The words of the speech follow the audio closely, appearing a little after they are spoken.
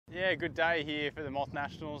Yeah, good day here for the Moth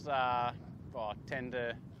Nationals. 10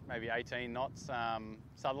 to maybe 18 knots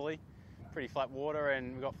southerly, pretty flat water,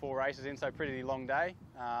 and we've got 4 races in, so pretty long day.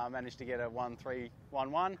 Managed to get a 1-3-1-1,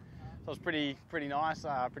 so it was pretty nice,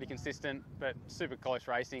 pretty consistent, but super close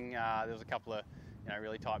racing. There was a couple of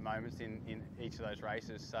really tight moments in each of those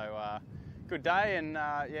races, so good day, and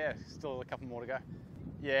yeah, still a couple more to go.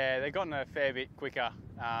 Yeah, they've gotten a fair bit quicker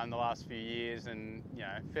in the last few years, and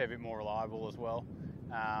a fair bit more reliable as well.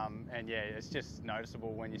 And yeah, it's just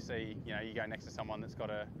noticeable when you see, you go next to someone that's got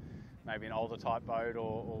maybe an older type boat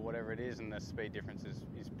or whatever it is, and the speed difference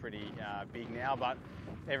is pretty big now. But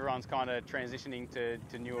everyone's kind of transitioning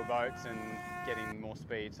to newer boats and getting more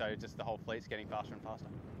speed, so just the whole fleet's getting faster and faster.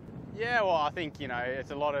 Yeah, well, I think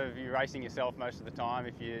it's a lot of you racing yourself most of the time.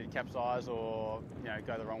 If you capsize or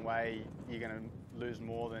go the wrong way, you're going to lose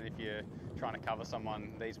more than if you're trying to cover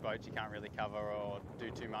someone. These boats you can't really cover or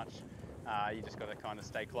do too much. You just got to kind of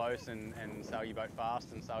stay close and sail your boat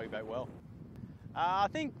fast and sail your boat well. I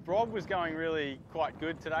think Rob was going really quite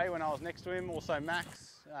good today when I was next to him. Also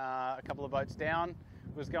Max, a couple of boats down,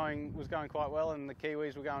 was going quite well, and the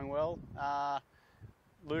Kiwis were going well.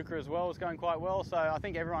 Luca as well was going quite well, so I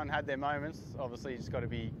think everyone had their moments. Obviously you just got to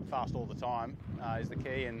be fast all the time is the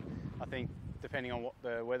key, and I think depending on what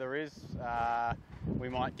the weather is, we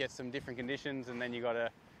might get some different conditions, and then you got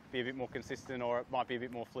to be a bit more consistent, or it might be a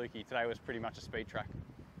bit more fluky. Today was pretty much a speed track.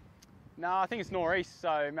 No, I think it's northeast,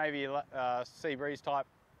 so maybe a sea breeze type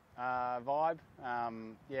vibe.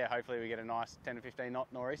 Yeah, hopefully we get a nice 10 to 15 knot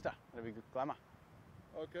nor'easter. That'll be good glamour.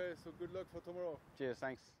 Okay, so good luck for tomorrow. Cheers,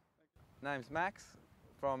 thanks. Name's Max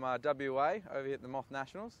from WA over here at the Moth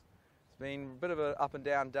Nationals. It's been a bit of an up and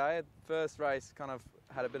down day. First race kind of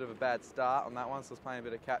had a bit of a bad start on that one, so I was playing a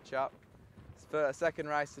bit of catch up. Second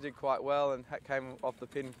race I did quite well and came off the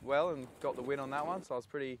pin well and got the win on that one, so I was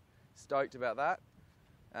pretty stoked about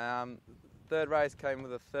that. Third race came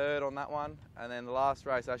with a third on that one, and then the last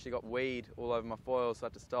race I actually got weed all over my foil, so I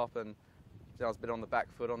had to stop, and I was a bit on the back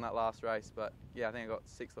foot on that last race, but yeah, I think I got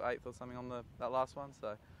 6th or 8th or something on that last one,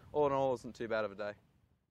 so all in all it wasn't too bad of a day.